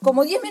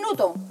como 10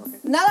 minutos,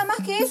 nada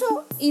más que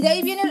eso, y de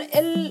ahí viene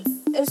el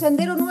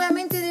sendero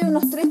nuevamente de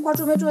unos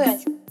 3-4 metros de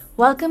ancho.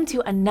 Welcome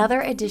to another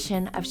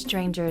edition of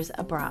Strangers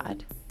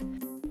Abroad.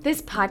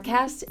 This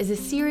podcast is a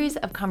series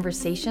of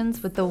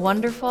conversations with the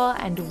wonderful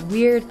and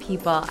weird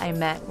people I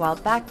met while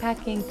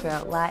backpacking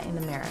throughout Latin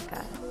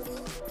America.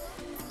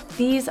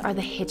 These are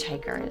the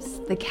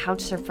hitchhikers, the couch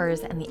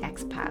surfers, and the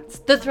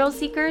expats, the thrill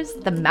seekers,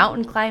 the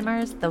mountain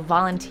climbers, the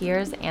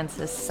volunteers, and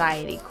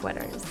society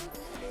quitters.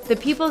 The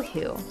people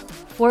who,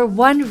 for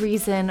one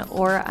reason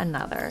or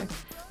another,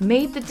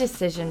 made the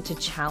decision to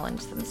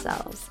challenge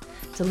themselves,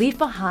 to leave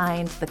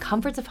behind the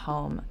comforts of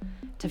home,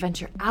 to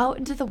venture out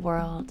into the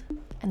world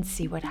and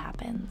see what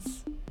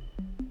happens.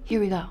 Here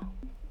we go.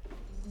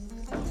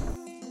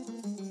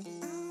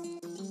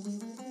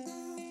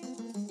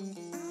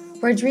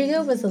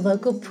 Rodrigo was a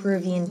local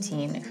Peruvian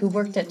teen who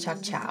worked at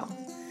Chak Chao.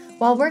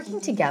 While working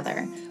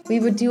together,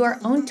 we would do our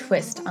own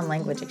twist on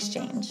language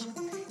exchange.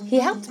 He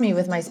helped me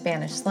with my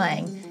Spanish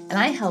slang, and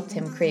I helped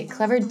him create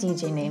clever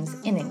DJ names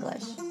in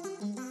English.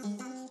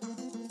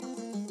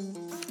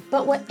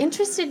 But what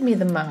interested me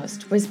the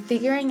most was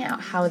figuring out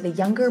how the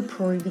younger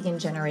Peruvian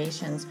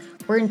generations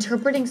were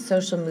interpreting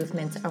social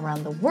movements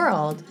around the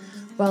world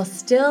while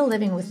still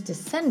living with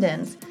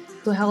descendants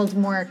who held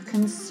more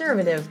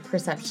conservative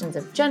perceptions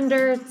of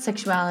gender,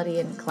 sexuality,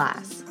 and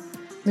class.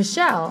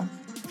 Michelle,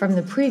 from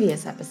the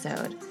previous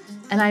episode,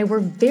 and I were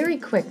very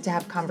quick to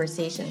have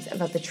conversations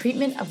about the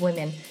treatment of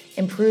women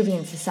in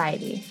Peruvian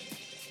society,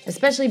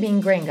 especially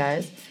being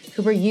gringas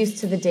who were used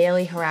to the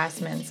daily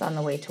harassments on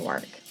the way to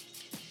work.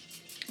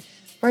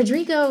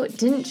 Rodrigo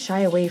didn't shy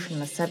away from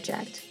the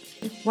subject.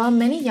 While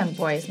many young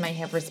boys might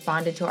have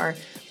responded to our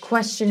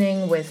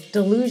questioning with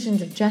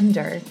delusions of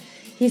gender,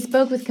 he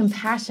spoke with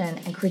compassion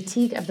and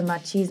critique of the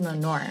machismo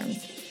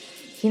norms.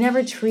 He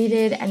never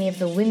treated any of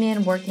the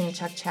women working in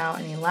Chak Chao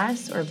any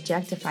less or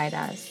objectified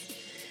us.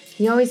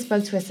 He always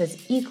spoke to us as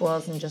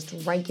equals and just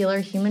regular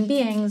human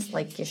beings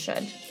like you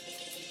should.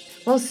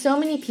 While so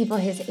many people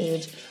his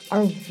age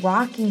are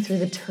rocking through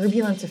the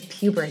turbulence of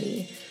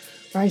puberty,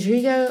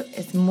 Rodrigo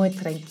is muy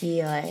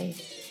tranquilo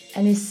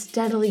and is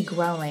steadily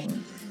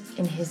growing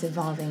in his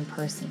evolving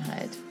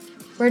personhood.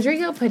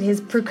 Rodrigo put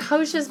his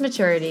precocious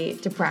maturity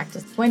to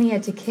practice when he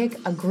had to kick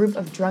a group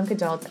of drunk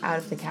adults out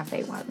of the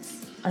cafe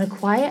once. On a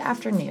quiet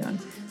afternoon,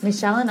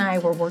 Michelle and I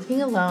were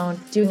working alone,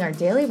 doing our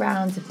daily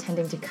rounds of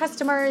tending to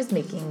customers,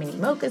 making mini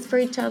mochas for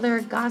each other,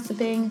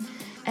 gossiping,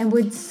 and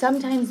would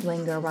sometimes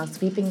linger while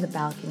sweeping the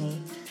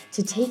balcony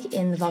to take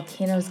in the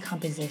volcano's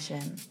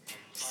composition,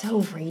 so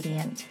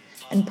radiant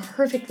and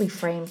perfectly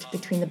framed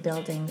between the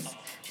buildings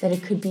that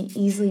it could be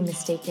easily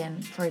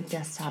mistaken for a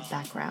desktop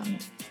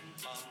background.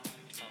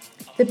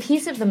 The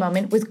peace of the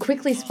moment was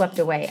quickly swept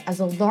away as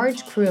a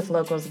large crew of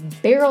locals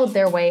barreled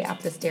their way up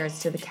the stairs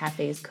to the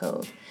cafe's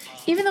cove.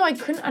 Even though I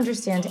couldn't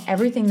understand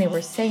everything they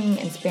were saying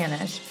in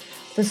Spanish,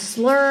 the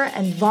slur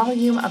and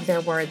volume of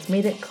their words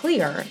made it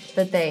clear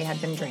that they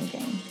had been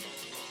drinking.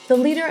 The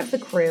leader of the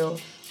crew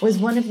was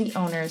one of the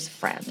owner's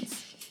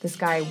friends, this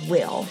guy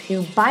Will,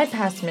 who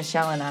bypassed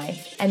Michelle and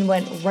I and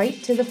went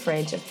right to the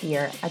fridge of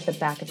beer at the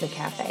back of the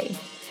cafe.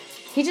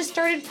 He just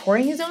started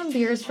pouring his own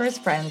beers for his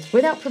friends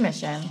without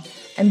permission,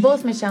 and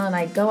both Michelle and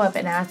I go up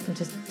and ask him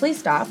to please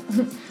stop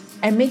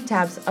and make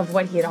tabs of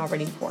what he had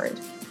already poured.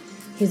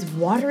 His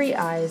watery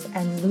eyes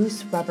and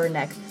loose rubber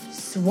neck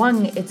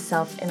swung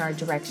itself in our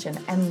direction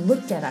and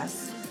looked at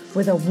us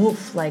with a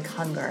wolf-like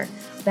hunger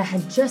that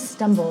had just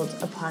stumbled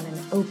upon an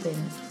open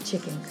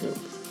chicken coop.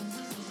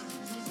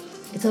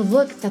 It's a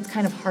look that's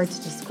kind of hard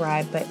to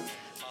describe, but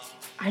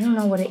I don't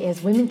know what it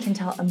is. Women can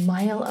tell a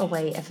mile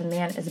away if a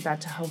man is about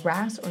to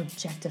harass or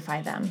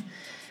objectify them.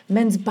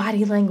 Men's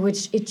body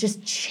language, it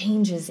just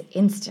changes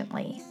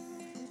instantly.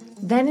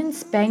 Then in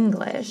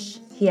Spanglish,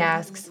 he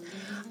asks,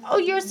 "Oh,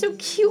 you're so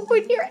cute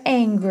when you're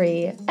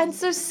angry, and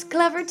so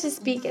clever to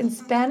speak in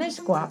Spanish,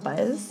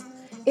 guapas."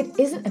 It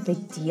isn't a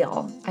big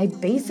deal. I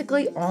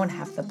basically own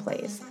half the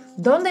place.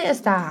 ¿Dónde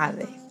está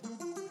Jade?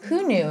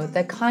 Who knew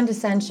that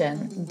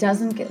condescension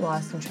doesn't get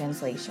lost in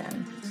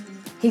translation?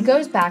 He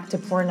goes back to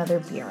pour another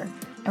beer,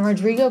 and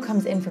Rodrigo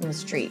comes in from the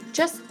street,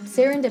 just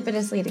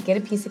serendipitously to get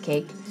a piece of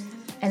cake,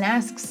 and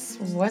asks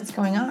what's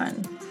going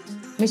on.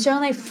 Michelle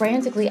and I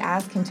frantically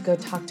ask him to go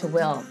talk to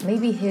Will.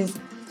 Maybe his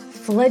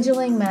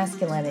fledgling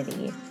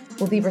masculinity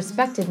will be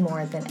respected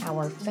more than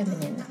our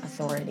feminine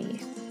authority.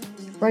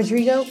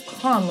 Rodrigo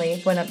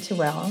calmly went up to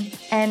Will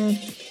and,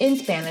 in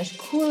Spanish,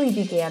 coolly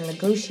began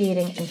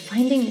negotiating and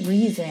finding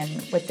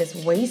reason with this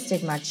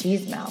wasted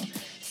machismo,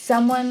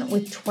 someone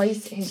with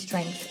twice his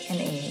strength and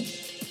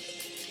age.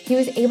 He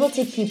was able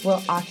to keep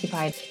Will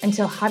occupied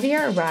until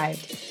Javier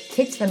arrived,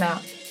 kicked them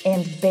out,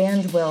 and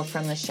banned Will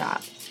from the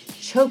shop,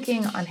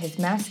 choking on his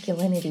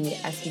masculinity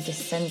as he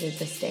descended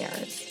the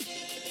stairs.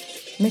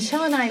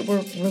 Michelle and I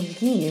were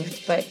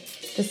relieved, but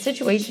the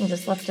situation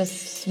just left us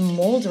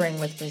smoldering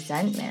with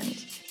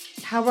resentment.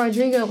 How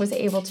Rodrigo was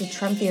able to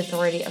trump the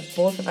authority of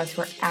both of us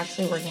who were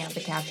actually working at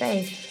the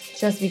cafe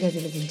just because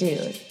he was a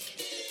dude.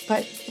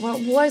 But what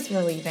was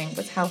relieving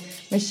was how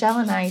Michelle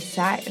and I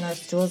sat in our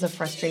stools of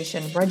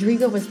frustration.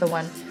 Rodrigo was the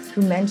one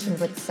who mentioned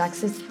what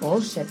sexist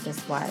bullshit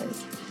this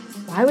was.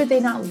 Why would they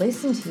not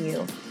listen to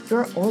you?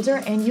 You're older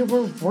and you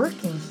were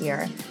working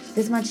here.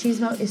 This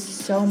machismo is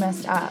so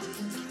messed up.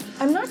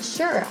 I'm not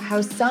sure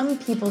how some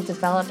people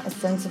develop a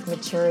sense of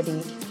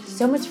maturity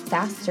so much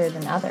faster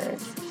than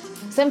others,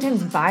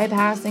 sometimes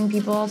bypassing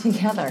people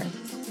altogether.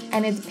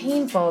 And it's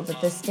painful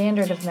that the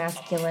standard of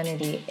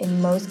masculinity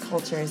in most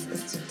cultures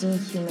is to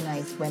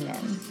dehumanize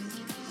women.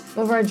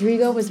 But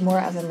Rodrigo was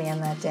more of a man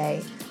that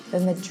day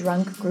than the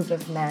drunk group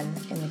of men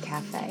in the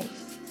cafe.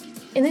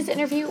 In this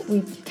interview,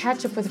 we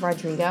catch up with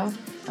Rodrigo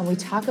and we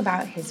talk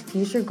about his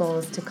future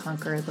goals to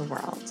conquer the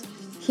world.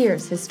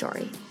 Here's his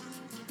story.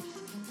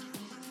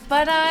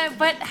 But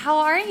how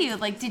are you?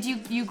 Like, did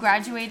you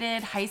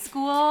graduated high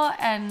school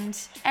and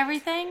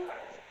everything?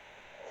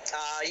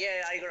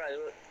 Yeah, I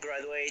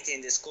graduated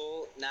in the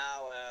school.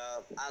 Now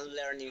I'm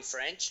learning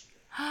French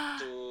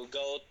to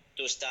go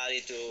to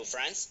study to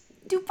France.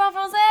 Du pas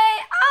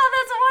français? Oh,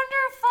 that's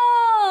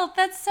wonderful.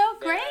 That's so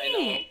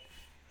great.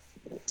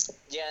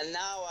 Yeah,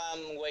 now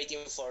I'm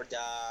waiting for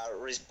the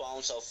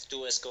response of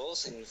two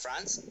schools in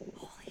France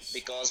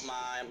because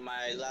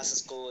my last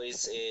school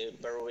is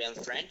Peruvian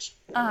French.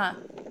 Uh-huh.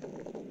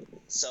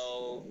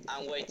 So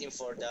I'm waiting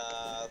for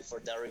the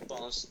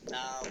response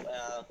now.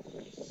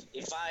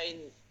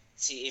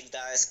 If the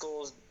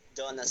schools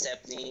don't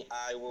accept me,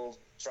 I will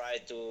try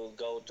to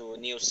go to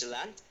New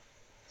Zealand.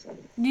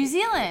 New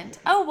Zealand.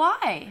 Oh,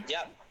 why?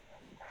 Yeah,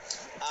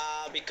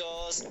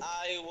 because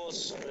I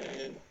was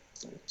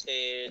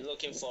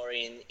looking for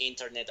in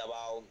internet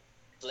about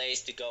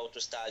place to go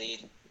to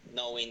study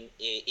knowing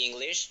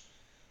English,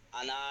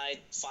 and I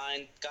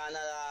find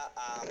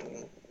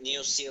Canada,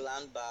 New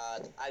Zealand,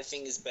 but I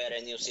think it's better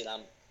New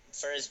Zealand.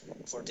 First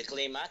for the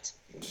climate,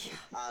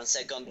 and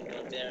second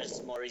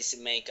there's more easy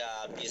make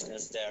a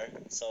business there.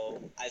 So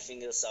I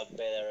think it's a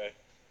better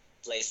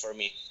place for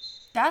me.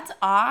 That's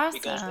awesome.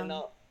 Because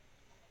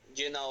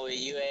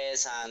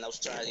US and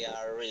Australia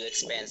are really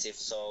expensive,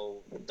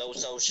 so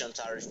those options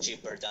are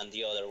cheaper than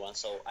the other ones.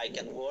 So I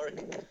can work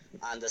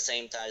and the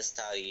same time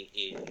study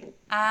in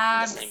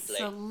the same place.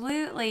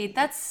 Absolutely.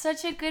 That's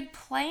such a good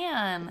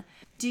plan.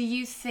 Do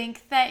you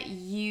think that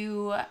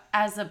you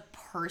as a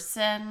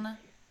person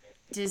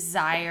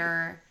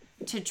desire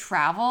to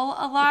travel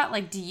a lot?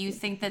 Like, do you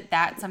think that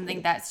that's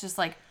something that's just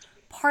like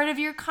part of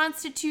your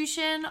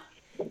constitution?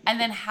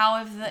 And then how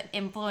have the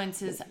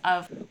influences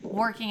of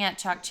working at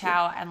Chok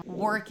Chow and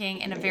working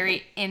in a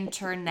very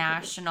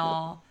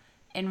international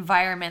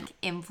environment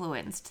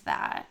influenced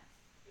that?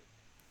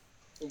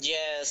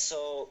 Yeah,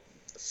 so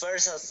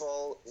first of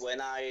all, when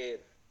I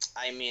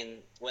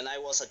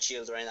was a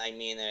children,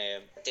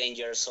 10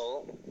 years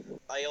old,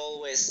 I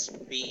always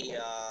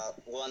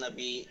wanna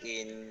be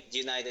in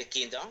United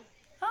Kingdom.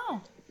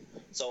 Oh.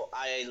 So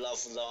I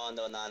love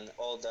London and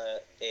all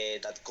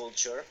that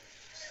culture.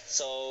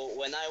 So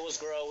when I was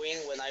growing,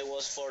 when I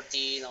was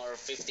 14 or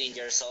 15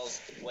 years old,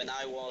 when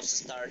I was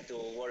start to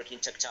work in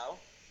Chok Chow,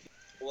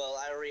 well,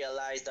 I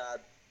realized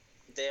that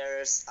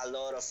there's a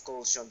lot of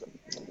culture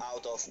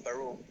out of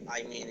Peru.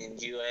 I mean, in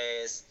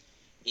US,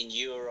 in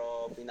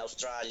Europe, in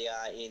Australia,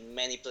 in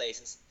many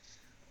places.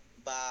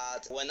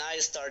 But when I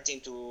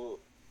started to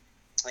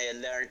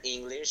learn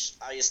English,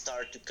 I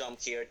start to come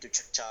here to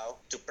Chok Chow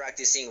to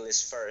practice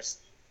English first.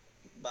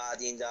 But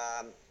in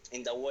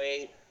the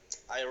way,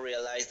 I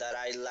realized that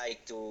I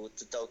like to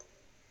talk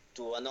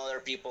to another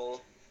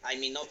people. I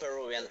mean, not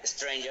Peruvian,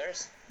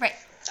 strangers. Right.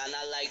 And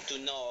I like to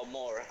know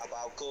more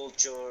about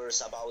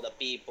cultures, about the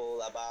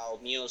people,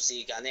 about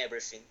music and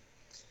everything.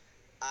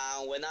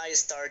 And when I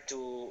start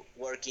to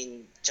work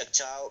in Chok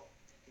Chow,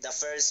 the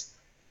first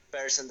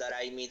person that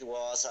I meet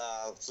was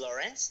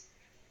Florence.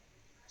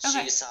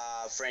 Okay. She's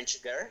a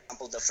French girl. For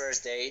example, the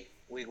first day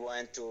we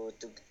went to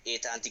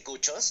eat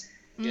anticuchos.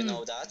 You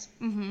know that?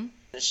 Mm-hmm.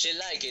 She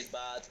liked it,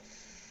 but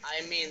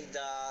I mean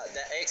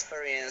the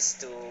experience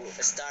to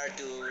start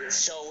to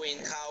showing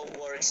how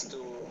works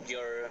to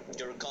your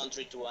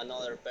country to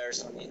another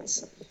person.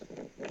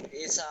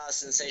 It's a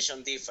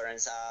sensation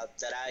difference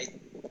that I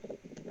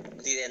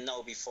didn't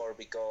know before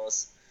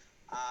because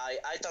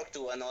I talked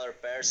to another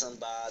person,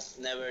 but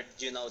never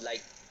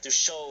like to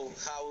show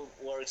how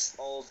works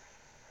all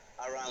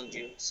around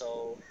you.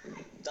 So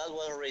that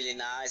was really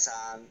nice.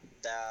 And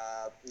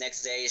the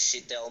next day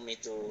she told me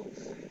to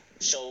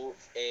show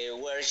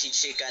where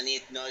she can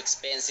eat no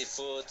expensive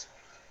food,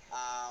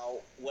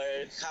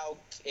 where how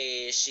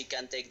she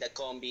can take the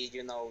combi.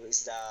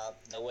 Is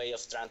the way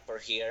of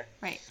transport here.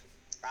 Right.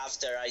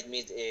 After I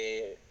meet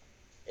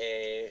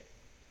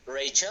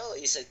Rachel,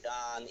 is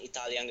an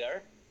Italian girl.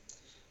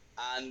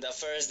 And the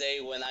first day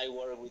when I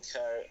worked with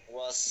her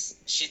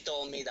she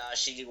told me that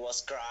she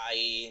was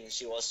crying.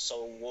 She was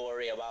so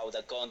worried about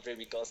the country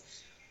because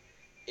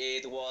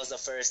it was the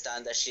first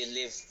time that she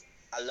lived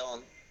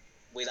alone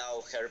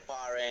without her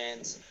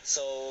parents.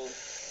 So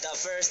the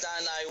first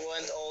time I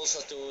went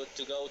also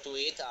to go to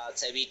eat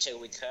ceviche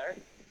with her,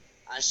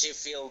 and she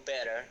feel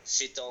better.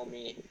 She told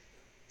me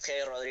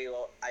hey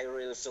Rodrigo, I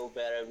really feel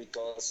better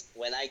because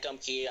when I come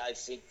here, I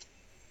think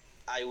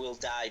I will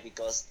die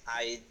because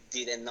I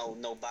didn't know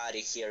nobody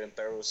here in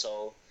Peru.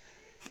 So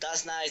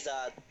that's nice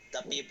that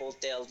the people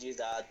tell you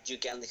that you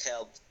can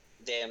help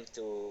them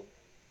to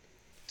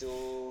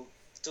to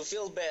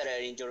feel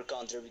better in your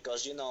country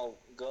because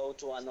go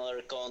to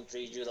another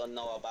country you don't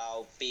know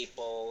about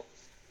people,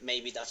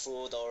 maybe the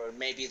food or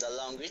maybe the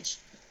language.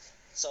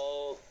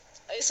 So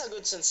it's a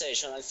good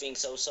sensation, I think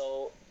so.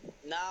 So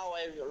now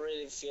I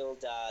really feel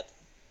that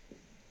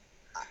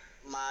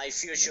my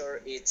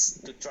future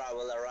is to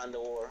travel around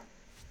the world.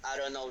 I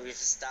don't know if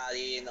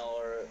studying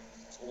or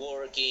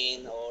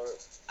working or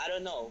I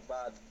don't know,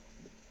 but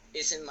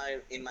it's in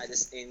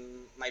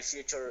my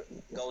future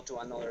go to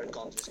another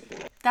country.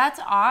 That's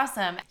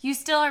awesome. You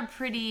still are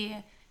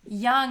pretty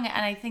young,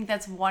 and I think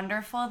that's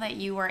wonderful that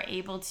you were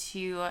able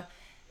to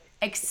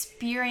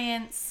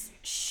experience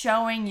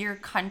showing your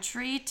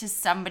country to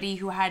somebody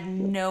who had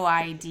no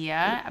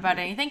idea about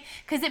anything,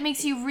 because it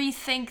makes you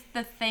rethink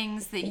the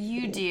things that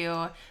you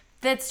do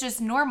that's just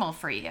normal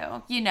for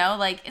you.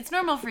 Like it's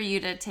normal for you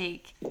to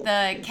take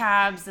the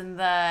cabs and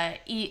the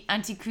eat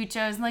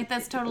anticuchos, and like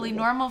that's totally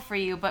normal for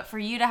you. But for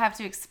you to have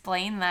to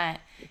explain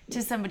that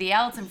to somebody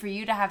else, and for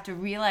you to have to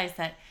realize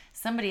that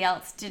somebody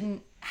else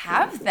didn't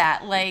have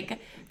that, like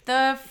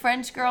the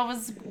French girl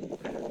was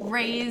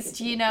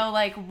raised,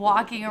 like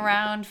walking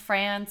around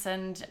France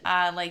and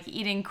like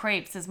eating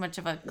crepes, as much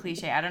of a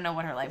cliche. I don't know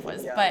what her life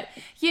was, but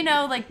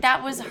like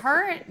that was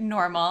her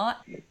normal.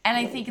 And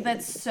I think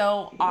that's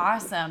so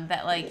awesome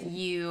that like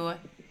you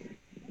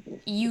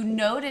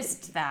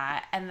noticed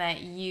that and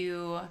that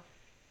you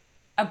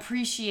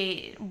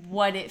appreciate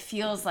what it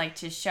feels like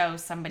to show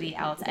somebody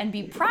else and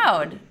be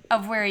proud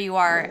of where you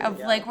are, of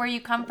like where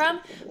you come from,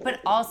 but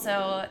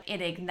also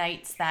it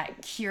ignites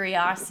that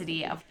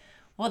curiosity of,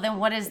 well, then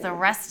what is the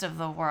rest of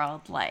the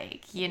world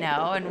like,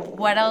 and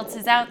what else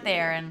is out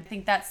there? And I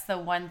think that's the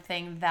one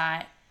thing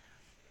that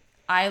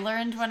I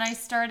learned when I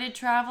started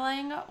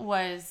traveling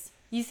was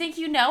you think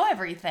you know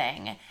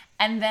everything,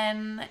 and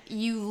then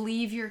you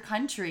leave your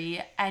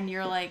country and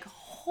you're like,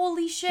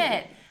 holy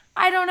shit,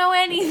 I don't know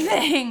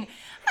anything.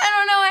 I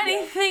don't know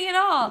anything at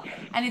all.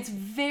 And it's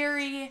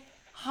very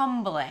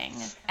humbling.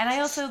 And I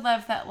also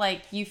love that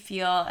like you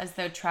feel as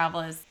though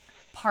travel is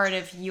part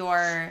of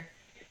your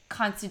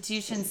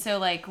constitution. So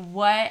like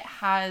what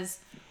has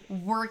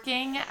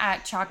working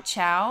at Chok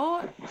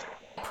Chow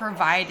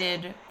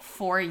provided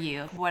for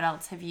you? What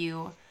else have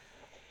you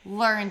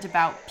learned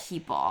about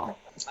people?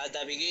 At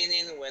the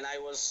beginning, when I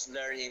was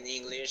learning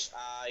English,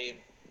 I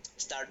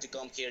started to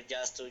come here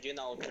just to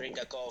drink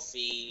a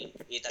coffee,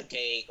 eat a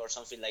cake or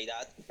something like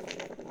that.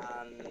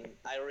 And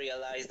I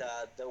realized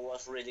that that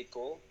was really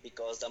cool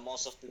because the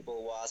most of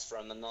people was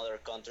from another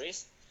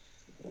countries.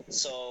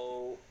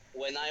 So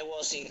when I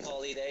was in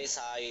holidays,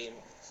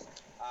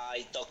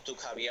 I talked to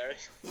Javier,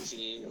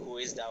 who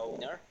is the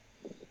owner,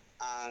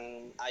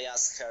 and I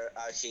asked her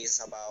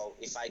his about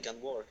if I can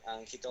work,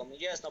 and he told me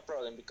yes, no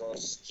problem,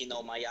 because he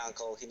know my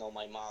uncle, he know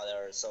my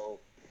mother. So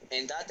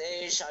in that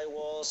age, I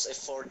was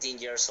 14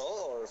 years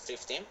old or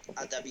 15.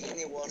 At the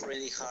beginning, it was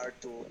really hard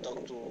to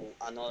talk to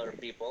another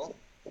people.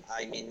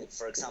 I mean,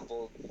 for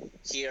example,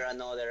 hear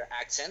another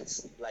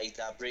accents like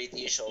the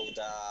British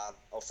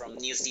or from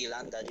New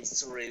Zealand. That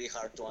is really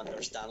hard to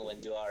understand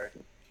when you are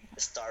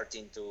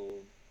starting to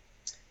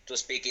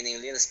speak in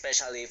English,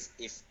 especially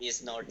if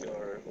it's not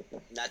your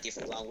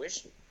native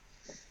language.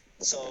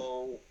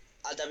 So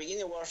at the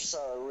beginning it was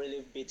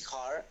really bit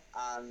hard,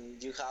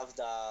 and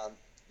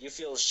you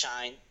feel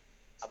shy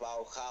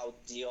about how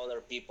the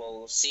other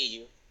people see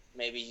you.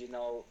 Maybe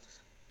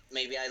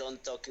maybe I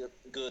don't talk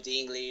good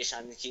English,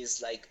 and he's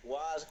like,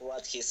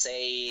 what he's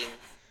saying,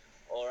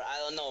 or I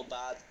don't know.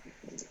 But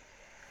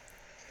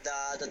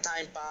the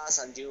time pass,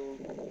 and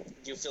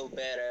you feel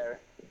better.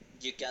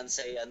 You can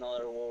say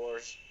another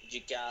word. You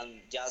can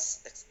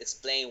just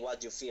explain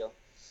what you feel.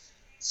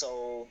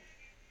 So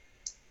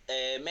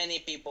many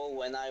people,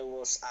 when I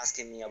was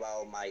asking me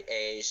about my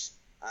age,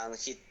 and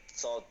he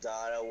thought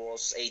that I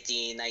was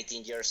 18,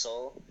 19 years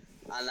old,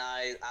 and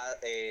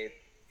I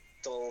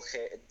told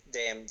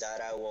them that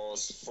I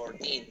was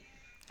 14,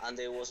 and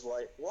they was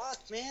like, what,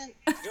 man,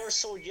 you're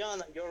so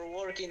young, you're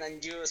working,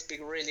 and you speak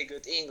really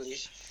good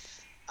English.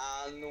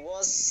 And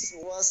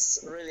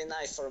was really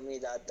nice for me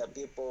that the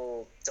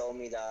people told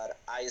me that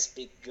I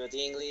speak good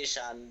English,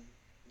 and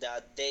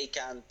that they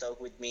can talk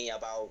with me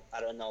about,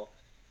 I don't know,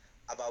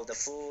 about the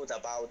food,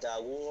 about the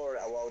war,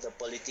 about the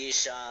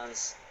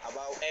politicians,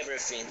 about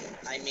everything.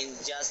 I mean,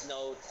 just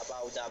know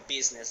about the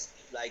business.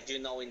 Like,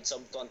 in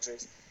some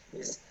countries,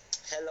 is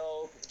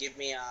hello, give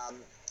me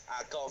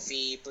a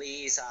coffee,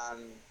 please,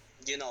 and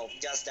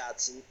just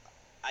that.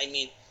 I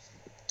mean,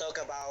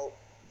 talk about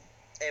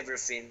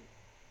everything,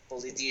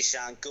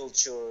 politician,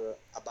 culture,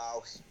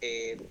 about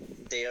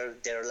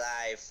their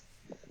life,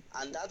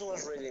 and that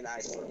was really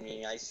nice for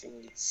me. I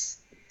think it's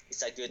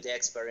a good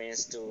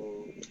experience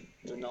to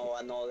know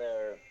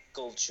another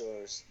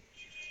cultures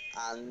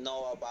and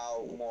know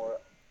about more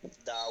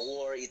the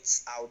war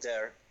it's out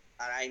there.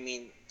 and I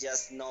mean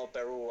just no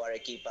Peru,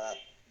 Arequipa.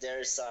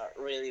 There's a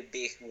really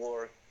big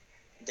world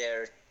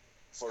there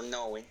for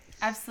knowing.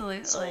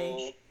 Absolutely.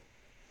 So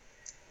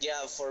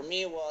yeah, for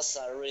me it was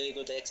a really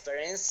good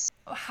experience.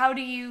 How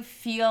do you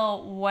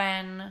feel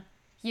when,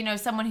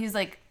 someone who's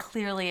like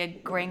clearly a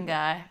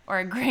gringa or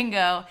a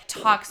gringo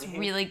talks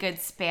really good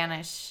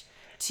Spanish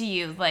to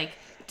you? Like,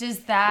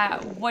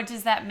 what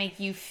does that make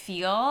you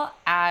feel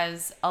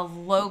as a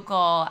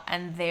local,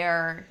 and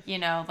they're,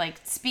 like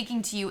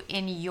speaking to you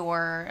in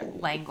your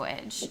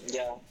language?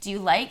 Yeah. Do you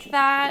like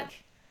that?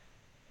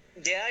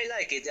 Yeah, I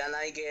like it, and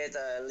I get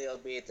a little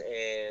bit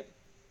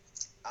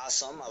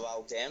awesome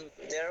about them.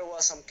 There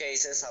was some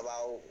cases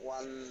about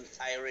one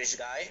Irish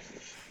guy.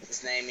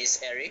 His name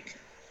is Eric.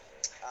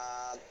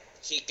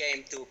 He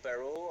came to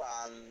Peru,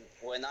 and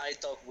when I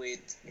talked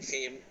with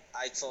him,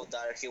 I thought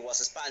that he was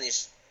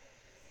Spanish.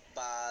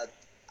 But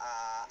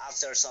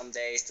after some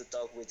days to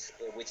talk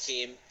with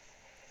him,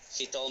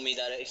 he told me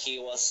that he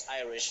was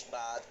Irish.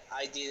 But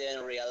I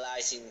didn't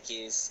realize in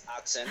his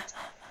accent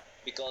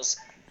because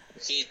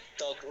he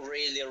talked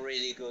really,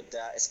 really good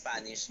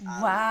Spanish. And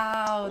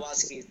Wow.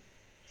 was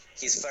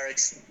his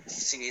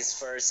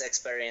first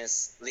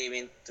experience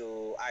living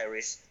to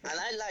Irish, and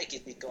I like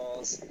it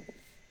because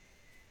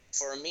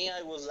for me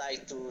I would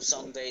like to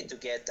someday to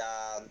get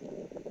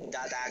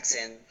that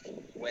accent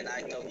when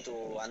I talk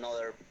to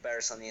another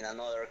person in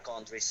another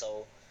country.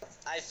 So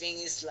I think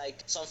it's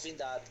like something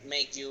that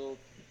make you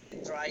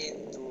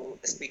trying to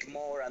speak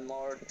more and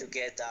more to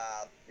get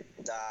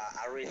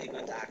a really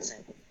good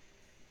accent.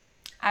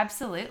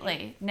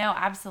 Absolutely. No,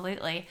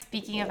 absolutely.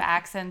 Speaking of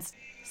accents,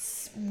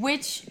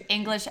 which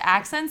English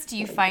accents do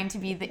you find to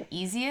be the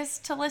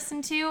easiest to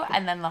listen to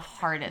and then the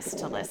hardest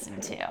to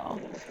listen to?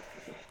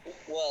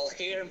 Well,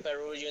 here in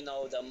Peru,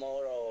 the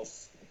more of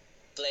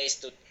place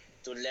to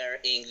learn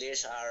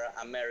English are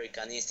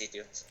American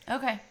institutes.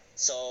 Okay.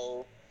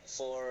 So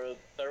for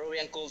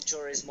Peruvian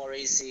culture, it's more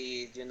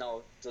easy,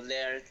 to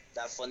learn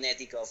the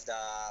phonetic of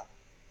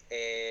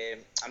the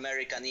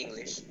American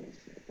English.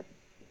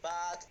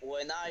 But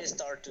when I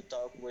start to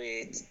talk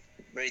with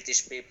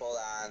British people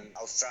and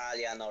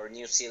Australian or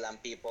New Zealand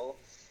people,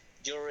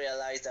 you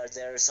realize that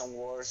there are some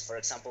words, for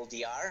example,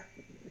 the R,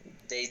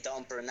 they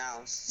don't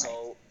pronounce.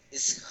 So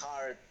it's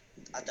hard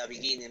at the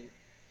beginning.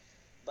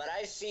 But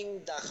I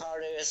think the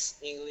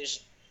hardest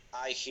English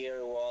I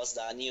hear was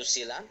the New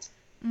Zealand.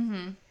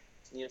 Mm-hmm.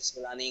 New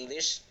Zealand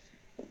English,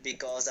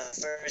 because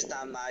the first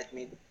time I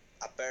meet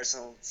a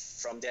person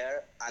from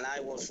there and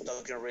I was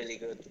talking really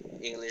good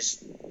English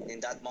in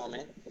that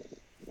moment,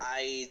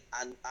 I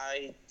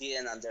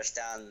didn't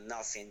understand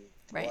nothing.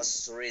 Right. It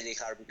was really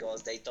hard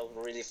because they talk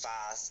really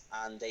fast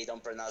and they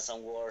don't pronounce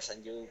some words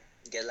and you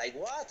get like,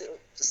 what?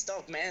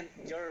 Stop, man!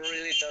 You're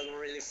really talking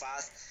really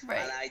fast, Right.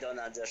 and I don't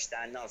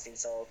understand nothing.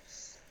 So,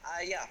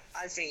 yeah,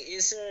 I think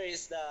easier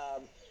is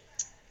the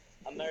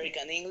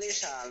American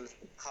English and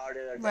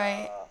harder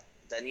Right.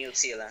 the New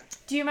Zealand.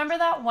 Do you remember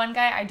that one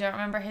guy? I don't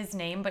remember his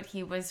name, but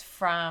he was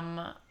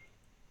from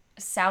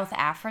South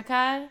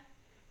Africa.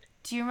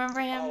 Do you remember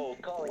him? Oh,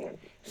 Colin.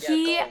 Yeah,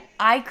 Colin.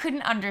 I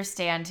couldn't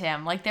understand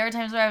him. Like, there were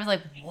times where I was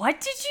like,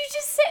 what did you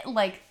just say?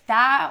 Like,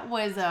 that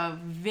was a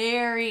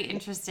very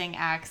interesting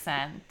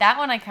accent. That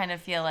one I kind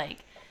of feel like,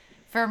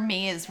 for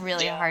me, is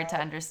really hard to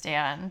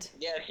understand.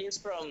 Yeah, he's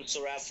from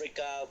South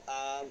Africa.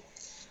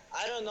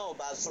 I don't know,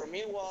 but for me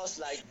it was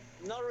like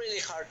not really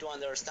hard to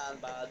understand,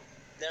 but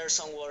there are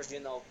some words,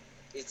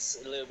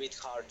 it's a little bit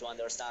hard to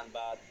understand,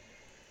 but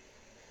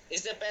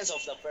it depends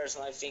of the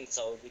person, I think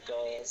so,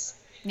 because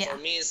for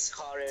me it's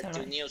harder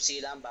to New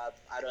Zealand, but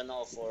I don't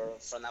know,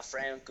 from a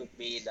friend could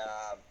be the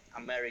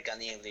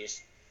American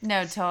English.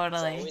 No,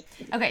 totally.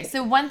 Okay,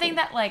 so one thing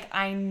that like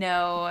I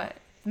know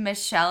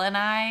Michelle and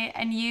I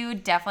and you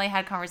definitely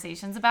had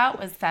conversations about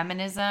was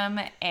feminism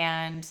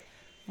and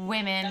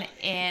women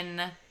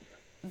in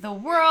the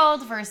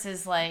world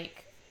versus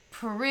like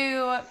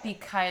Peru,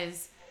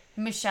 because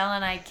Michelle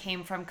and I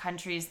came from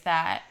countries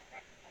that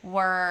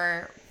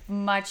were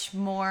much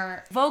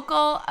more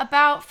vocal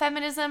about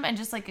feminism and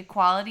just like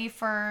equality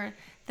for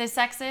the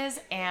sexes,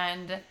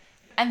 and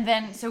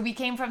then so we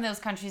came from those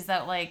countries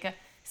that like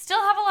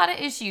still have a lot of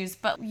issues,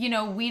 but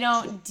we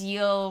don't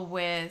deal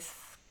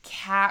with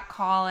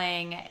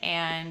catcalling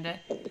and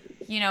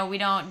we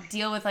don't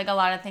deal with like a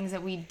lot of things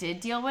that we did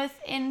deal with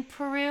in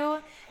Peru.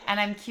 And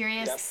I'm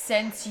curious,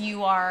 since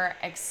you are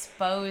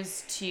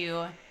exposed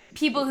to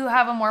people who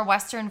have a more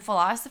Western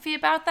philosophy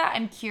about that,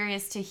 I'm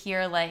curious to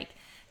hear, like,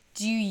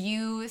 do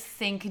you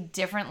think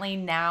differently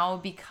now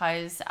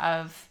because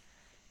of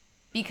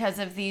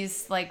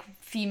these like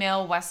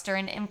female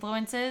Western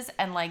influences?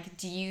 And like,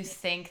 do you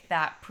think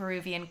that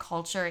Peruvian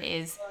culture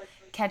is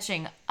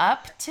catching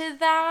up to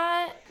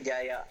that?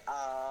 Yeah.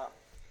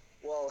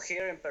 Well,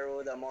 here in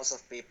Peru, the most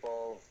of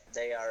people,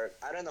 they are,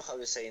 I don't know how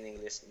to say in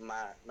English,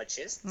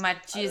 machist?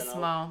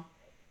 Machismo.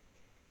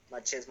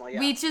 Machismo, yeah.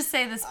 We just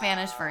say the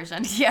Spanish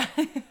version, yeah.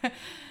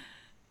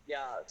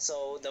 Yeah,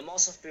 so the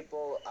most of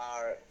people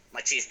are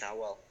machista,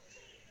 well,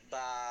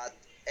 but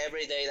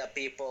every day the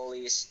people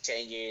is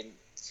changing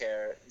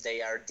their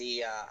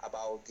idea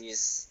about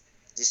this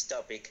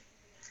topic.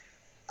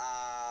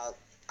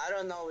 I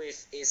don't know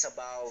if it's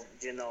about,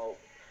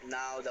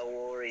 now the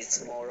world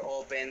is more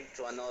open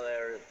to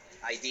another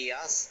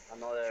ideas,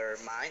 another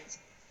mind.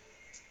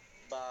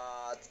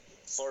 But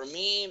for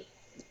me,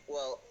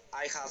 well,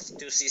 I have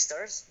two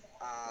sisters.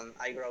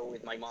 I grew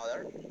with my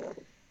mother,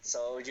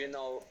 so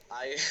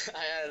I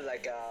I am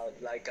like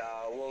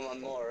a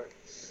woman more.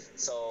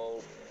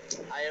 So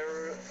I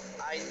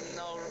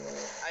know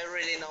I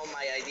really know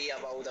my idea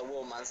about the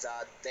women,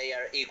 that they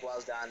are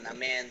equal than a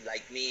man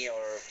like me,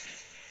 or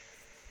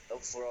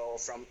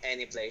from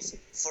any place.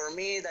 For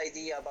me, the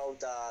idea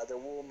about the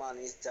woman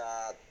is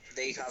that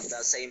they have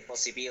the same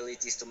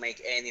possibilities to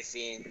make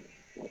anything.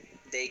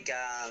 They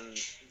can,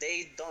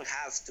 they don't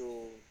have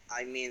to,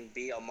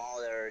 be a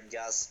mother,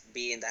 just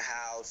be in the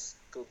house,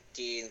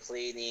 cooking,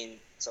 cleaning.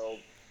 So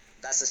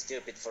that's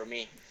stupid for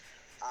me.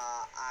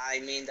 I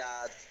mean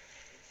that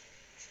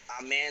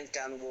a man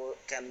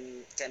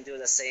can do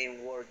the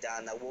same work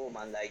than a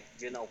woman, like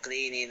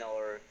cleaning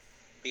or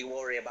be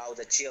worried about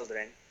the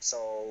children.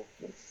 So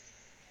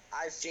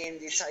I think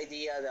this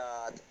idea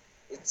that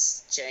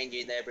it's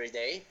changing every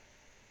day,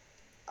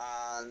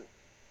 and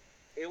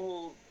it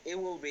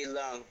will be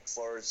long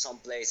for some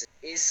places.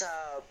 It's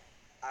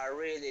a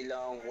really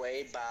long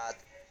way, but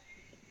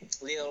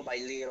little by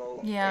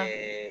little, Yeah.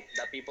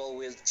 the people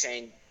will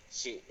change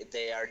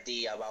their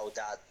idea about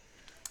that.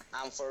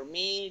 And for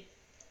me,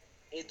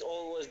 it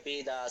always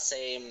be the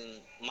same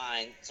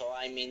mind. So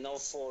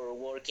not for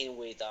working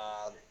with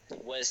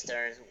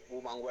Western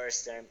woman.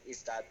 Western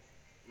is that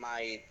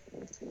my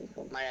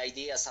my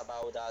ideas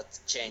about that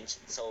change.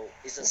 So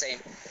it's the same.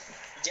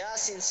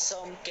 Just in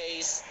some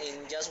case, in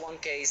just one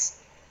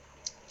case,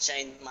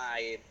 change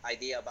my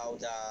idea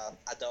about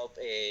adopt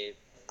a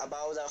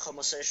about the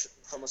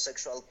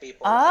homosexual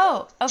people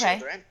Oh, adopt okay.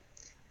 children.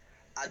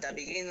 At the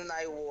beginning,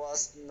 I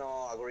was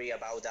no agree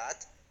about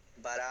that,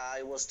 but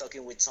I was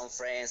talking with some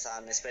friends,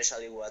 and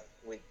especially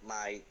with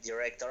my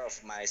director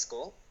of my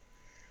school,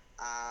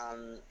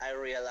 and I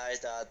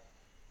realized that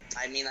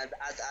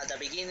at the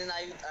beginning,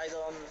 I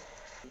don't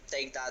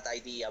take that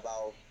idea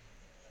about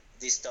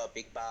this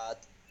topic, but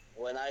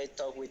when I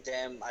talk with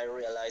them, I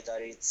realize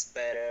that it's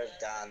better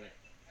than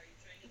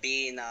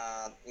being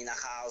in a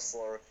house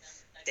for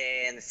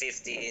 10,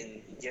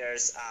 15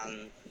 years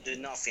and do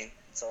nothing.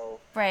 So,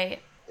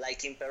 Right.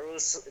 like in Peru,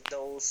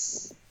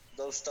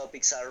 those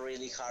topics are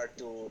really hard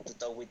to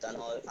talk with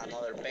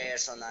another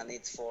person, and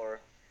it's for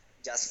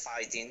just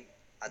fighting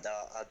at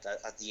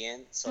the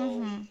end. So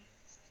Mm-hmm.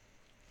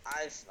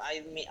 I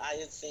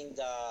think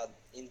that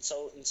in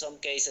some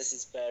cases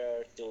it's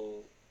better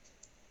to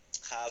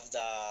have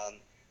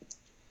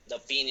the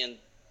opinion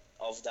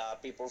of the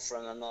people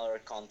from another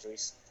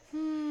countries.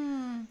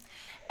 Hmm.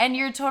 And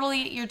you're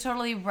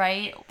totally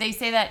right. They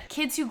say that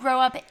kids who grow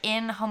up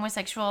in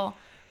homosexual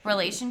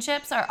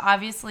relationships are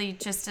obviously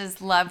just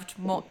as loved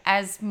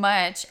as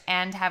much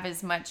and have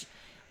as much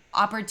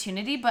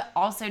opportunity, but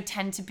also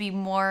tend to be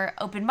more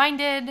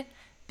open-minded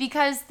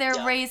because they're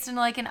Yeah. raised in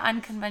like an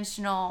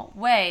unconventional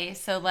way.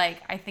 So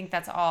like I think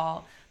those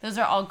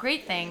are all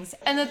great things.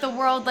 And that the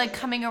world like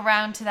coming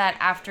around to that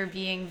after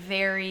being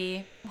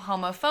very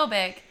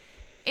homophobic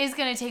is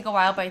going to take a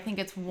while, but I think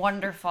it's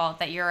wonderful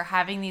that you're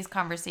having these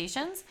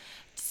conversations.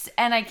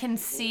 And I can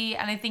see,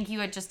 and I think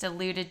you had just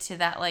alluded to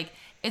that, like,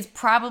 it's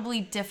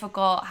probably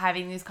difficult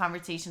having these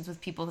conversations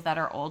with people that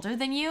are older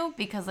than you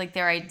because, like,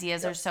 their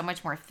ideas are Yep. so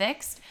much more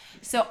fixed.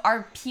 So,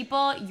 are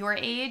people your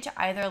age,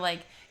 either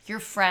like your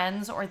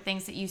friends or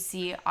things that you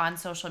see on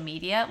social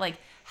media, like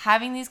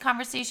having these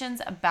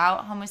conversations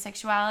about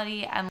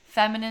homosexuality and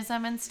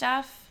feminism and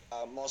stuff?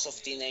 Most of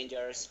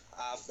teenagers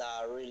have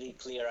a really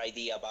clear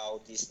idea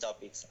about these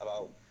topics,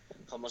 about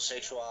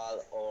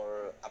homosexual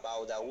or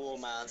about the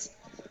woman.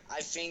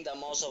 I think that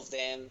most of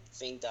them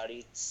think that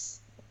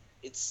it's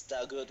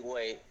the good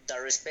way,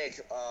 the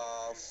respect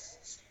of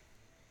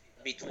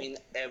between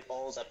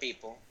all the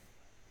people.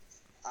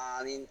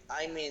 And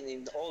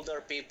in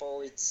older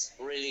people, it's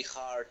really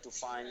hard to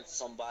find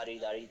somebody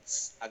that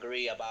it's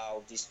agree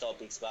about these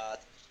topics.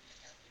 But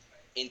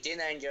in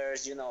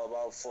teenagers,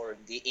 about for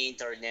the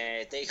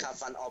internet, they have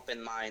an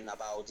open mind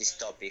about these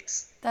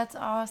topics. That's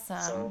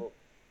awesome. So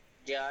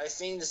yeah, I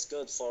think it's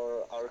good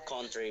for our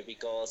country,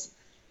 because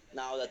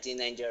now the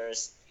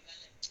teenagers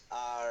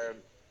are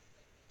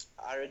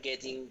are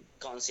getting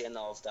conscient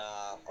of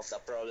the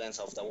problems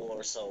of the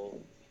world. So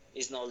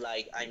it's not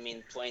like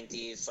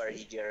 20,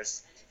 30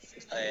 years,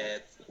 uh,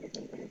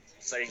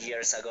 30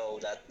 years ago,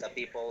 that the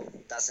people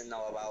doesn't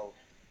know about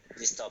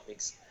these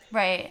topics.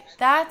 Right.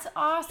 That's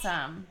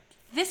awesome.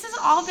 This has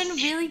all been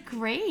really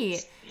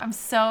great. I'm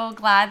so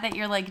glad that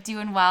you're like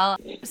doing well.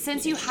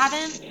 Since you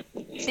haven't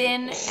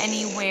been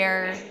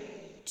anywhere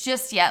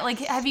just yet, like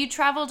have you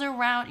traveled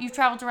around you've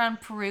traveled around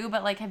Peru,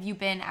 but like have you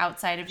been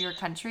outside of your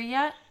country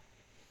yet?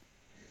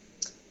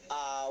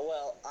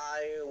 Well,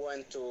 I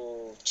went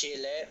to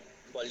Chile,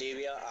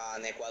 Bolivia,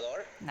 and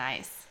Ecuador,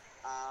 Nice.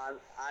 and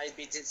I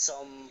visited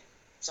some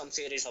some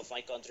cities of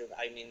my country.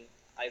 I mean,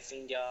 I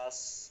think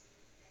just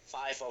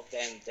 5 of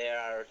them there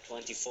are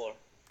 24.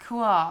 Cool.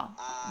 Wow,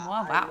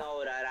 I wow.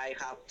 know that I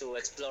have to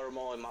explore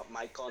more in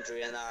my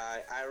country, and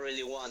I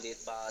really want it.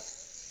 But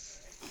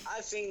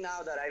I think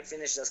now that I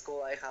finished the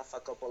school, I have a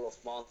couple of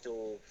months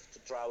to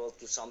travel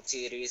to some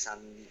cities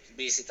and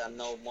visit and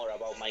know more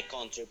about my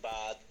country.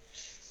 But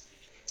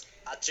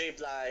a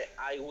trip like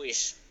I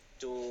wish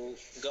to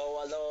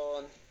go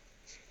alone,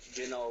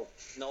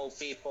 know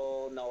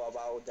people, know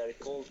about their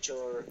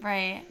culture,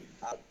 Right.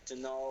 to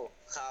know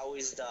how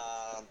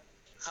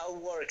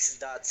works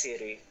that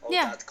city or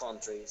Yeah. that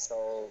country.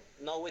 So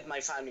not with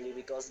my family,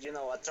 because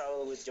a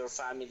travel with your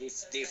family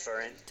is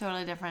different.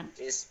 Totally different.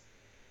 Is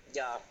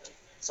Yeah.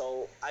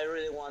 So I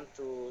really want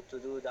to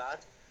do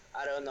that.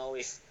 I don't know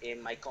if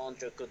in my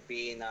country could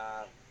be in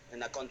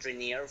a country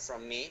near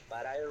from me,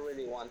 but I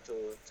really want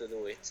to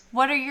do it.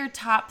 What are your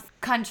top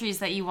countries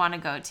that you want to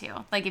go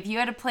to? Like, if you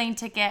had a plane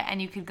ticket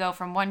and you could go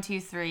from 1, 2,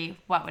 3,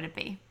 what would it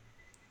be?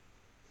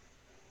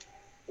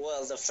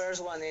 Well, the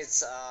first one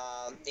is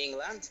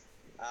England.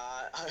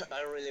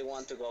 I really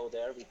want to go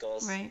there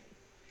because Right.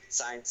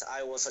 since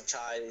I was a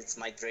child, it's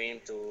my dream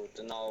to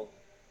know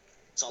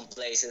some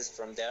places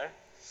from there.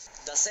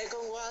 The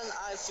second one,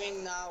 I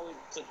think now it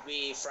could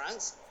be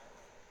France,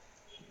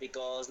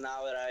 because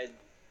now that I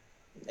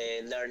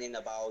learning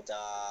about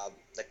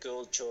the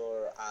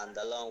culture and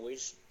the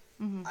language,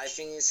 I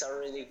think it's a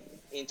really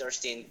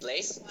interesting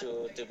place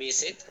to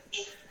visit.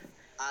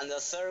 And the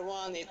third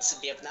one, it's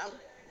Vietnam.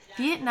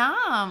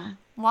 Vietnam.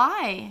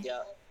 Why?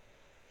 Yeah,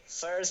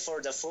 first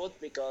for the food,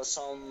 because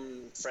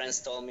some friends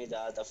told me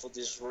that the food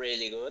is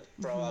really good,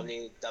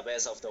 probably the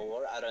best of the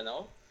world. I don't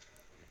know.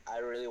 I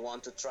really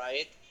want to try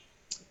it.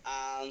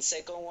 And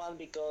second one,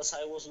 because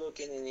I was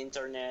looking in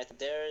internet,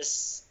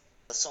 there's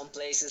some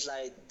places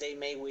like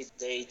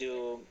they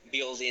do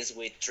buildings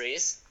with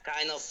trees,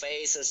 kind of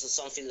faces or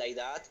something like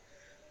that,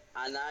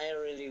 and I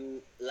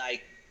really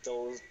like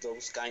those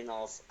kind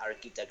of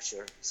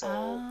architecture. So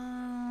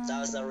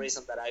that's the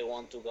reason that I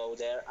want to go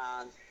there.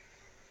 And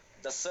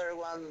the third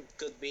one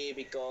could be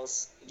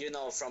because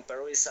from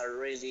Peru is a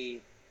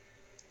really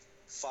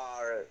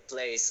far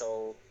place,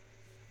 so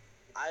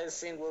I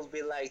think would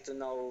be like to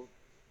know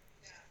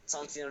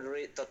something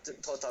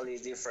totally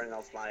different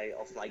of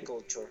my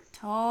culture.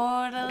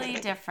 Totally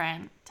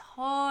different.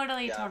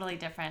 Totally, Yeah. totally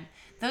different.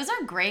 Those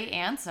are great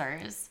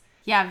answers.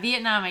 Yeah,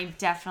 Vietnam, I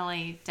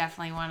definitely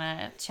want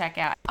to check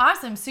out.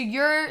 Awesome.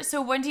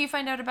 So when do you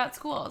find out about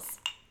schools?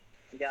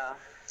 Yeah.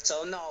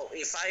 So no,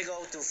 if I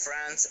go to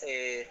France,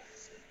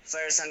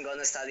 first I'm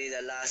gonna study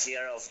the last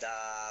year of the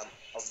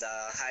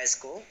high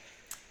school,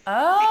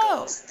 Oh,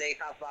 because they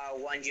have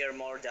 1 year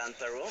more than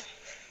Peru.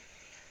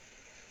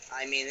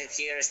 I mean,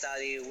 here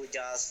study with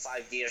just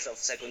 5 years of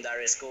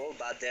secondary school,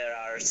 but there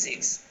are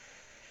 6.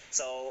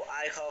 So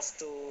I have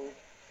to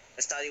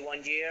study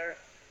 1 year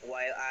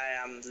while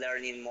I am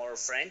learning more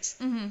French.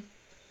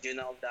 You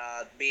know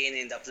that being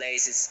in the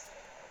place is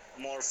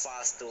more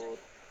fast to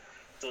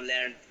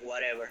learn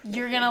whatever.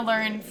 you're going to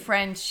learn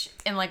French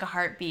in like a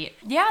heartbeat.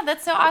 Yeah,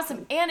 that's so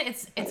awesome. And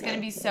it's going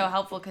to be so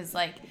helpful cuz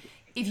like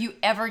if you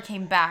ever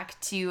came back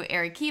to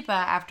Arequipa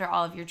after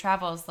all of your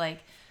travels, like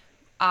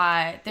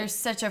there's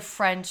such a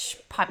French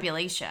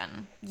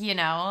population,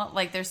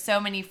 like there's so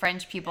many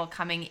French people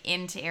coming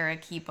into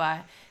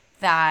Arequipa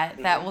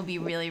that will be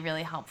really,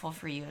 really helpful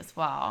for you as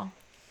well.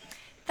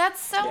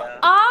 That's so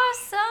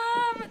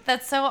awesome.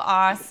 That's so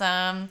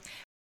awesome.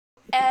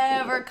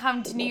 Ever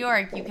come to New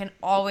York, you can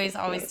always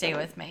stay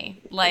with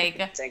me.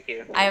 Like, Thank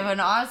you. I have an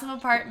awesome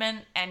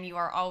apartment and you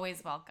are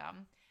always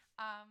welcome.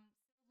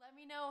 Let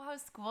me know how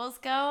schools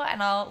go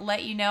and I'll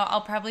let you know.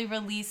 I'll probably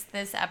release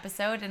this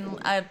episode in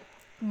a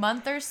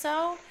month or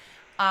so.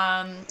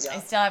 I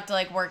still have to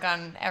like work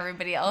on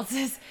everybody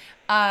else's.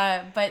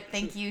 But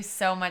thank you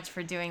so much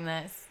for doing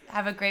this.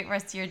 Have a great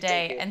rest of your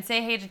day and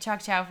say hey to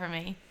Chuck Chow for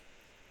me.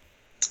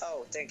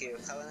 Oh, thank you.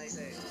 Have a nice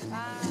day.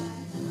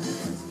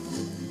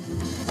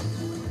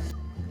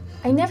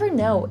 I never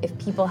know if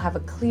people have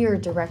a clear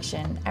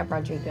direction at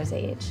Rodrigo's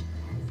age.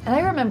 And I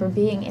remember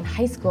being in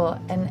high school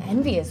and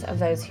envious of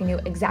those who knew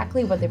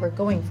exactly what they were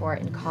going for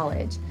in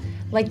college,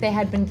 like they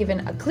had been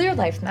given a clear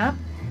life map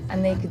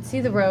and they could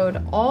see the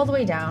road all the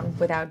way down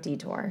without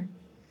detour.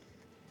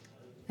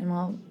 And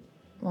well,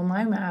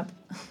 my map,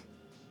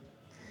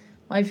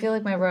 I feel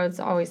like my roads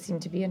always seem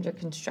to be under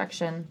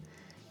construction,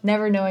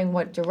 never knowing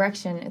what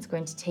direction it's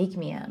going to take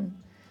me in.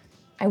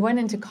 I went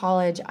into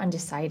college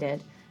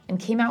undecided and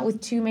came out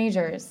with 2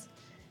 majors.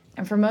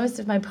 And for most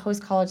of my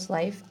post-college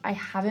life, I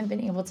haven't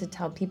been able to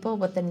tell people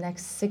what the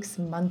next 6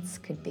 months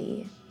could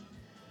be.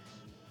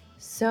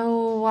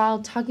 So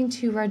while talking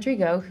to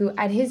Rodrigo, who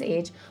at his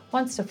age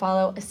wants to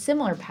follow a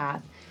similar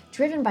path,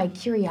 driven by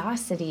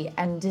curiosity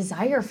and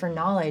desire for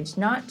knowledge,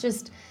 not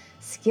just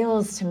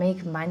skills to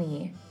make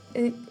money,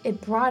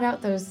 it brought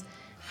out those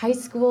high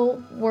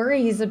school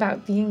worries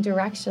about being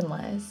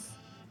directionless.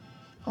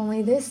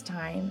 Only this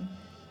time,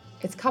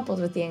 it's coupled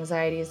with the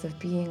anxieties of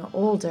being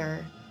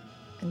older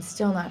and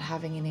still not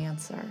having an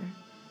answer.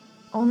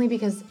 Only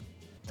because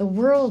The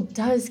world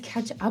does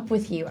catch up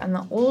with you, and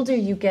the older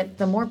you get,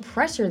 the more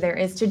pressure there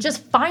is to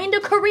just find a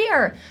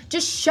career.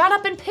 Just shut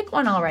up and pick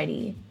one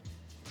already.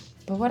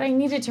 But what I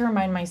needed to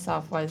remind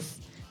myself was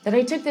that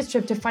I took this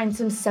trip to find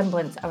some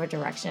semblance of a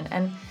direction,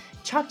 and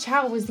Chok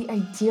Chao was the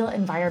ideal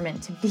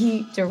environment to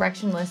be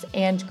directionless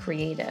and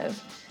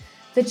creative.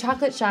 The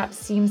chocolate shop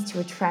seems to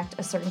attract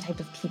a certain type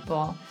of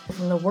people,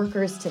 from the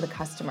workers to the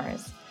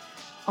customers.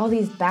 All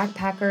these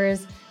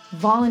backpackers,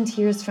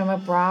 volunteers from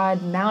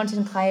abroad,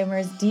 mountain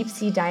climbers, deep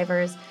sea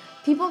divers,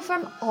 people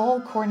from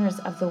all corners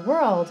of the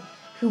world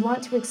who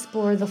want to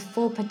explore the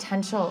full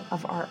potential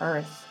of our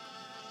Earth.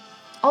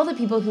 All the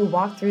people who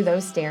walk through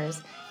those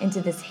stairs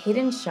into this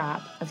hidden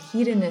shop of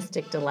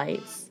hedonistic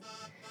delights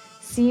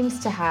seems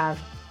to have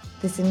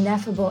this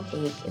ineffable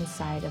ache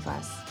inside of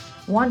us,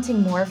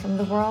 wanting more from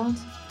the world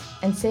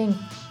and saying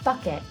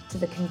fuck it to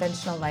the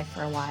conventional life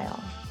for a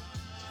while.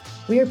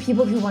 We are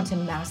people who want to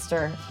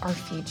master our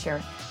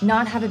future,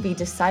 not have it be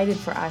decided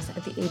for us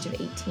at the age of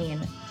 18,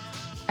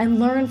 and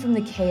learn from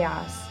the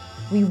chaos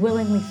we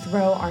willingly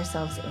throw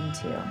ourselves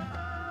into.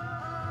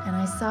 And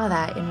I saw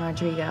that in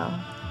Rodrigo.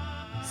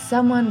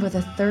 Someone with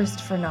a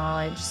thirst for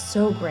knowledge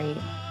so great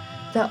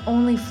that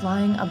only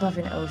flying above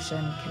an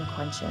ocean can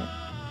quench it.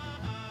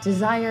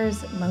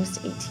 Desires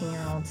most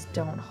 18-year-olds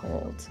don't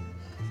hold.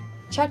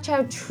 Chok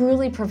Chao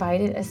truly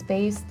provided a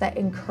space that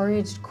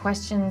encouraged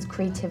questions,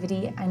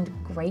 creativity, and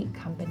great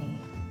company.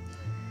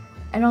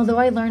 And although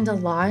I learned a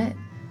lot,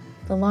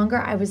 the longer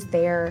I was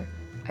there,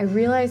 I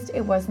realized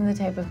it wasn't the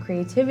type of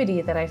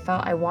creativity that I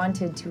felt I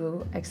wanted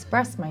to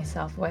express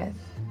myself with.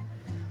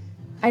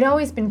 I'd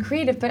always been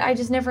creative, but I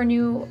just never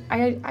knew,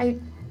 I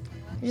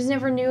just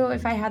never knew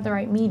if I had the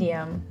right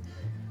medium.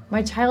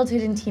 My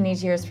childhood and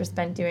teenage years were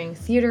spent doing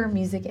theater,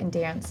 music, and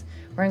dance,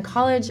 where in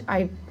college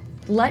I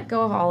let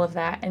go of all of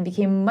that and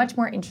became much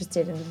more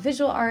interested in the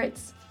visual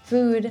arts,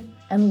 food,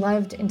 and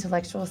loved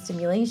intellectual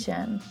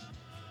stimulation.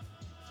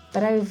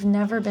 But I've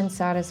never been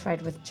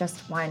satisfied with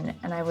just one,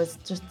 and I was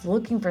just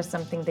looking for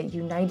something that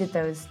united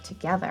those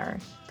together,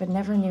 but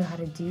never knew how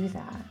to do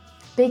that.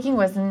 Baking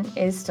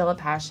is still a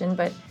passion,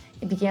 but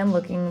it began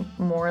looking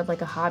more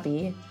like a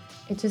hobby.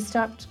 It just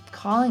stopped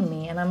calling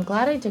me, and I'm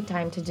glad I took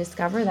time to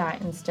discover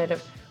that instead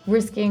of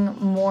risking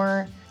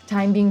more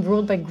time being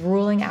ruled by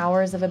grueling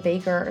hours of a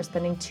baker or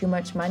spending too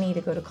much money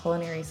to go to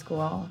culinary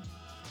school.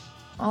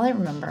 All I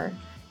remember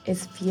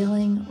is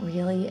feeling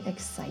really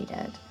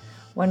excited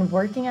when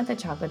working at the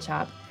chocolate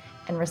shop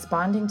and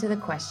responding to the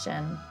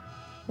question,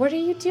 "What are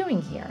you doing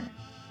here?"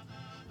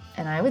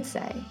 And I would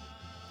say,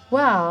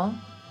 well,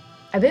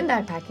 I've been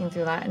backpacking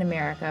through Latin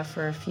America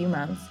for a few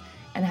months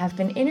and have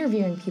been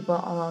interviewing people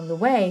along the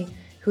way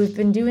who have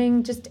been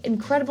doing just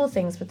incredible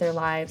things with their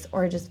lives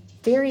or just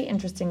very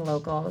interesting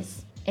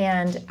locals,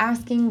 and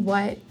asking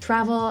what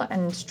travel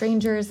and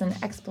strangers and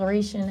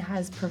exploration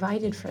has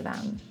provided for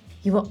them.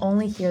 You will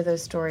only hear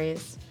those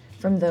stories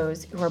from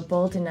those who are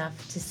bold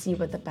enough to see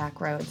what the back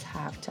roads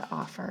have to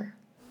offer.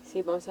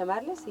 Sí, vamos a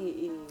llamarles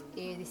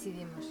 ¿Qué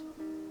decidimos?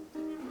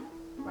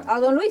 ¿A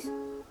don Luis?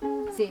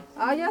 Sí.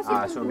 Ah, ya, sí.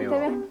 Ah, su amigo.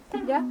 Está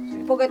bien.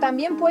 Ya. Porque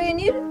también pueden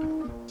ir,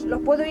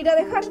 los puedo ir a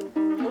dejar.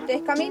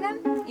 Ustedes caminan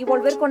y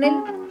volver con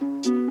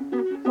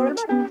él por el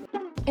bar.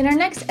 In our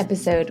next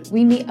episode,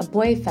 we meet a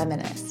boy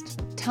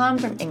feminist, Tom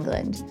from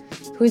England,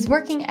 who is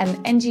working at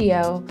an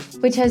NGO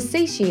which has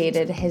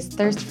satiated his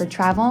thirst for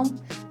travel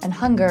and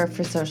hunger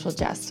for social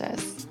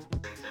justice.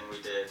 The thing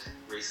we did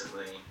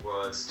recently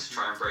was to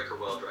try and break a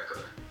world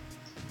record.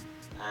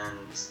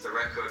 And the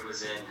record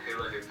was in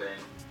hula hooping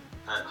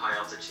at high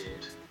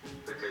altitude,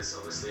 because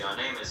obviously our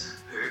name is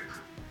HOOP,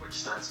 which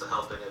stands for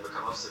Helping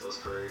Overcome Obstacles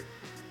Peru.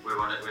 We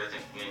were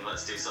thinking,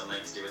 let's do something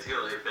to do with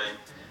hula hooping.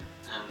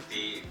 And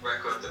the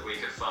record that we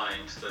could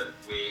find that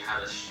we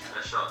had a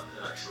shot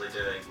at actually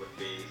doing would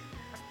be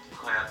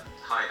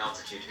high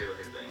altitude hula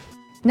hooping.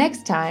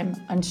 Next time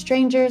on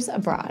Strangers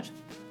Abroad.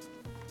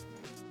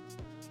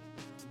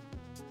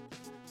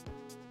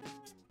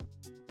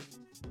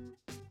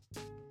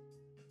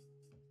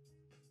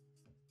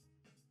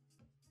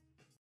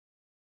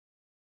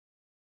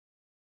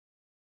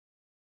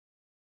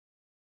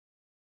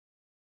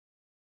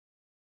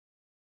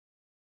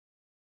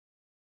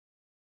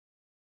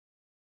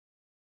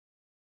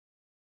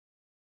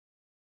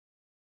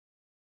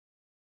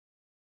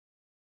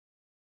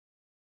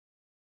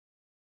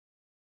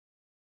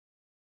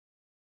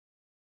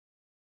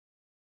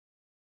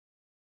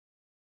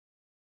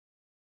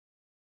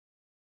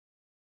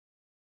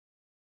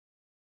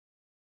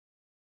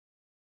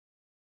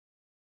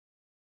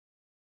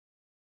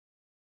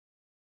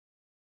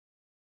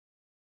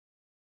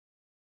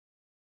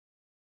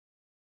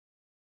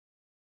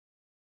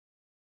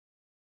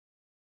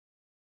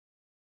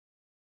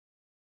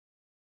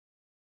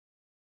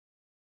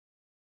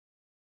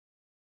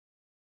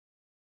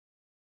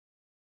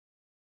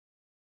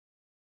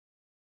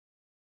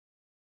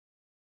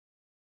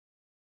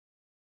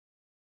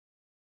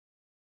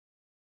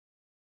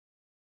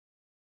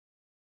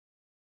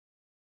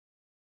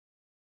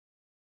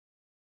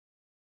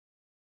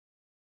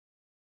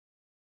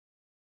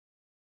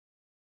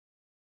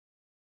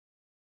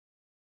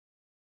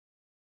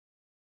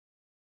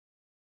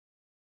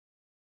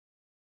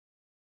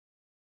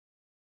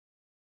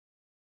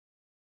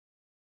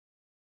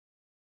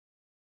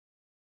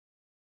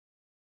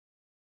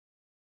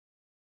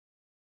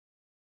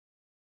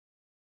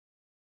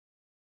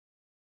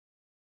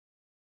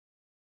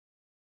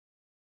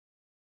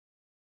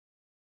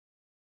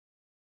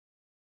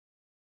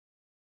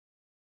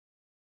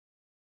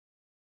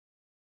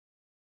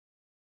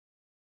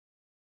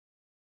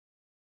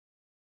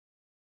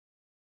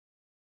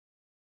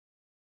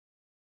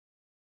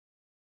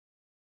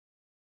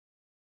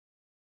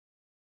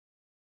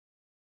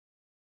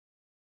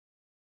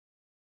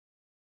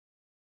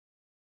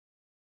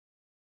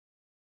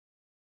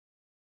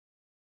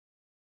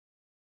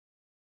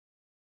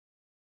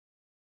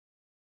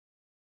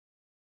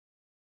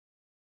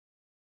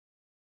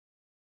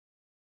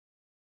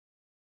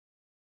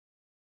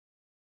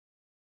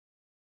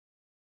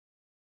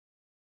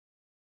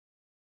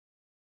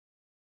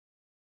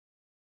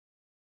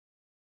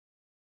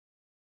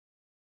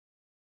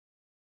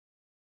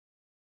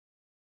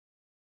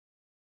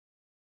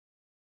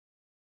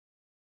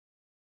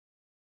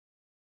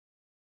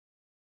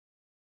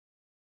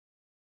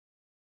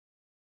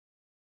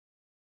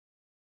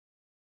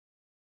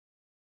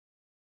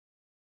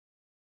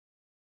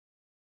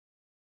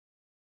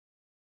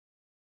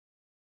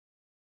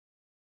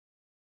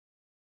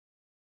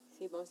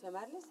 vamos a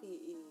llamarles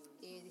y...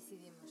 Y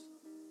decidimos.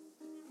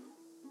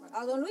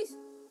 ¿A don Luis?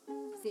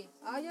 Sí.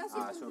 Ah, ya, sí.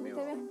 Ah, su amigo.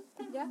 Usted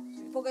ve, ya.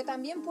 Porque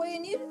también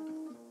pueden ir,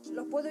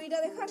 los puedo ir a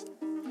dejar.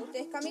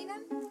 Ustedes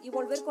caminan y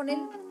volver con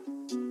él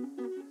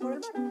por el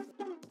mar.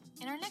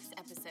 In our next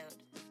episode,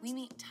 we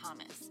meet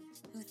Thomas,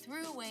 who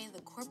threw away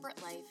the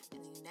corporate life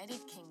in the United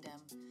Kingdom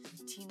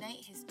to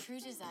unite his true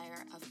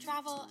desire of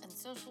travel and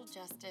social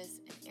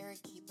justice in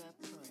Arequipa,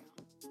 Peru.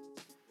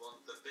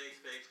 Well, the big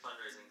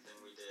fundraising thing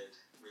we did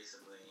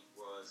recently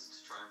was to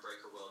try and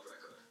break a world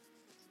record.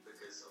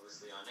 Because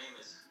obviously our name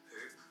is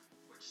HOOP,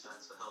 which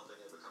stands for Helping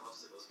Overcome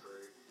Obstacles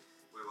Peru.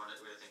 We were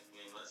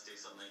thinking, let's do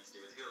something to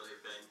do with hula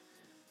hooping.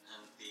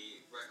 And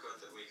the record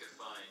that we could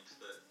find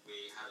that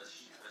we had a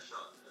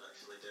shot at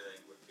actually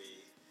doing would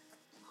be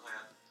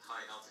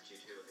high altitude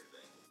hula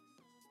hooping.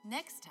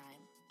 Next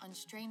time on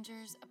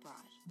Strangers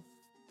Abroad.